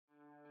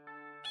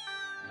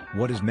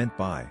What is meant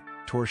by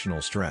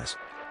torsional stress?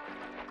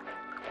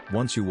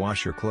 Once you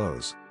wash your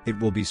clothes, it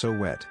will be so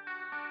wet.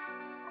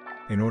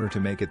 In order to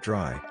make it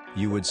dry,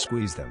 you would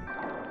squeeze them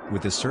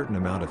with a certain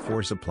amount of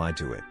force applied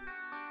to it.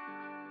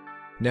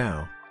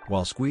 Now,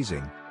 while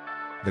squeezing,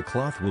 the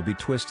cloth will be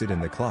twisted in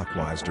the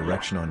clockwise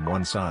direction on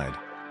one side,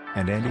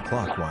 and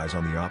anti-clockwise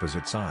on the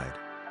opposite side.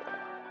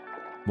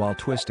 While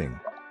twisting,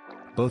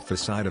 both the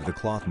side of the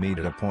cloth meet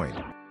at a point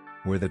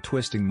where the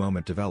twisting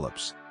moment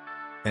develops,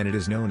 and it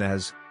is known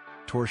as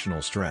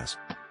torsional stress.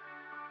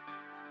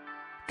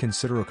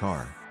 Consider a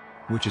car,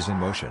 which is in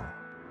motion.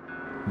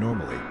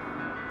 Normally,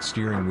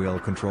 steering wheel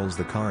controls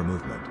the car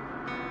movement.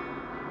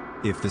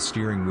 If the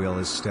steering wheel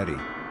is steady,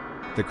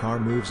 the car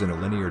moves in a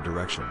linear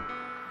direction.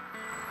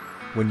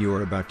 When you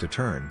are about to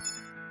turn,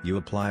 you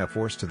apply a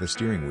force to the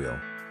steering wheel,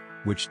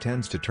 which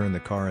tends to turn the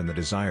car in the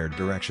desired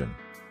direction.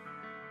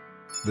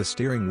 The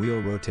steering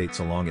wheel rotates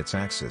along its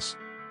axis,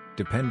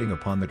 depending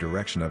upon the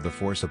direction of the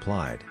force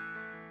applied.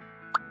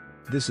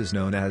 This is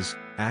known as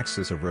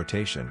axis of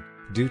rotation,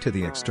 due to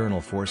the external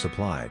force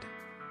applied.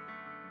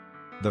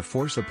 The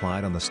force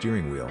applied on the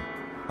steering wheel,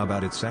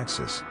 about its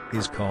axis,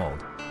 is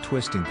called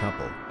twisting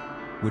couple,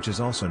 which is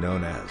also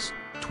known as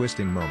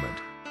twisting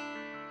moment.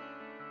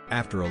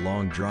 After a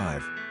long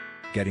drive,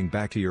 getting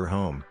back to your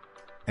home,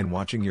 and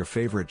watching your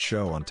favorite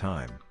show on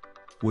time,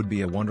 would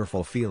be a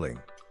wonderful feeling.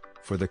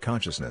 For the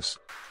consciousness,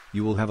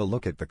 you will have a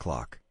look at the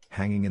clock,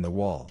 hanging in the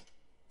wall.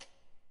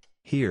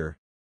 Here,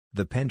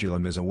 the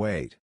pendulum is a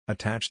weight,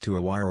 attached to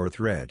a wire or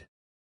thread,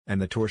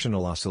 and the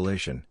torsional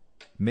oscillation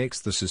makes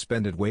the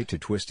suspended weight to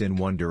twist in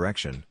one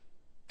direction,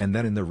 and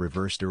then in the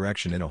reverse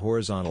direction in a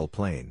horizontal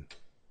plane.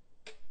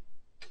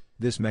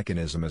 This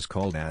mechanism is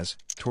called as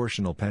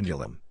torsional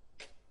pendulum.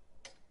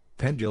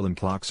 Pendulum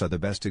clocks are the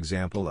best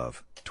example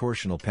of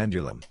torsional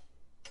pendulum,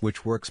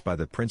 which works by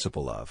the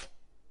principle of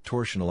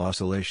torsional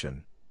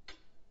oscillation.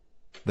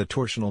 The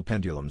torsional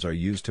pendulums are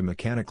used to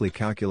mechanically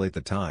calculate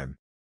the time,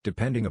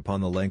 depending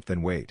upon the length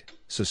and weight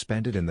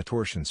suspended in the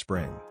torsion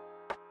spring.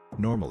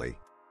 Normally,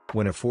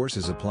 when a force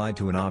is applied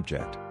to an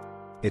object,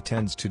 it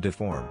tends to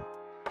deform.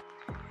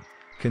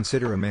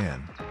 Consider a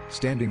man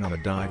standing on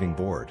a diving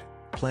board,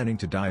 planning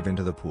to dive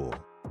into the pool.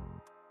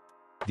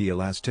 The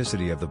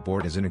elasticity of the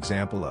board is an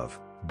example of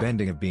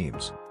bending of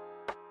beams.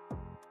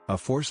 A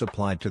force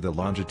applied to the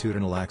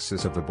longitudinal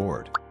axis of the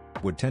board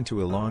would tend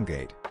to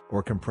elongate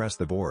or compress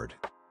the board.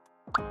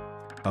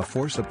 A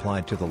force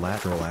applied to the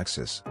lateral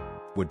axis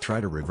would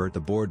try to revert the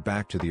board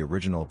back to the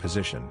original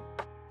position.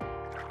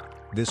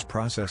 This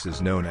process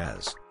is known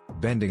as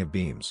bending of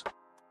beams.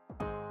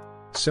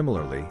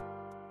 Similarly,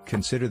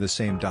 consider the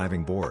same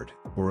diving board,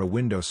 or a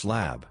window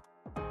slab,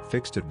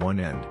 fixed at one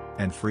end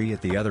and free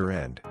at the other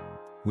end,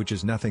 which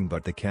is nothing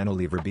but the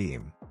cantilever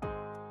beam.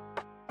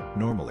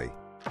 Normally,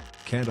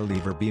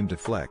 cantilever beam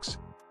deflects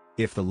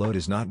if the load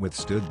is not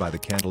withstood by the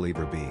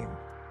cantilever beam.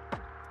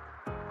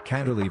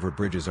 Cantilever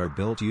bridges are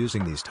built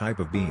using these type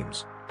of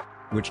beams,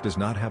 which does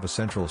not have a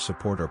central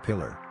support or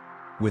pillar,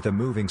 with a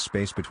moving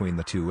space between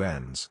the two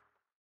ends.